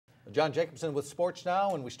John Jacobson with Sports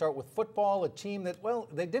Now, and we start with football, a team that, well,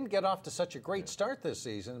 they didn't get off to such a great start this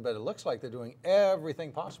season, but it looks like they're doing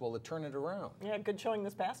everything possible to turn it around. Yeah, good showing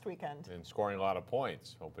this past weekend. And scoring a lot of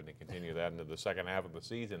points, hoping to continue that into the second half of the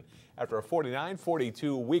season. After a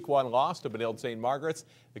 49-42 Week 1 loss to Benilde St. Margaret's,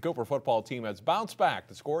 the Cooper football team has bounced back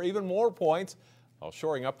to score even more points while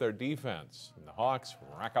shoring up their defense. And the Hawks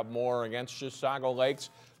rack up more against Chisago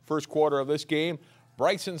Lakes. First quarter of this game,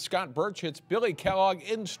 Bryson Scott Birch hits Billy Kellogg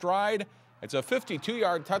in stride. It's a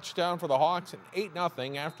 52-yard touchdown for the Hawks and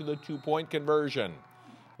 8-0 after the two-point conversion.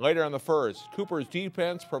 Later in the first, Cooper's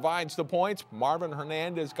defense provides the points. Marvin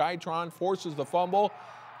Hernandez-Gaitron forces the fumble.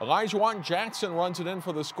 Elijah Jackson runs it in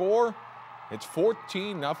for the score. It's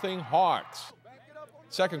 14-0 Hawks.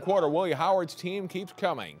 Second quarter, Willie Howard's team keeps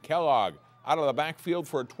coming. Kellogg out of the backfield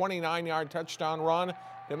for a 29-yard touchdown run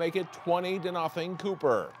to make it 20-0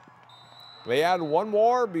 Cooper. They add one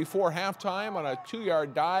more before halftime on a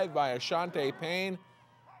 2-yard dive by Ashante Payne.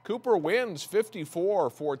 Cooper wins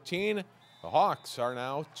 54-14. The Hawks are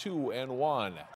now 2-1.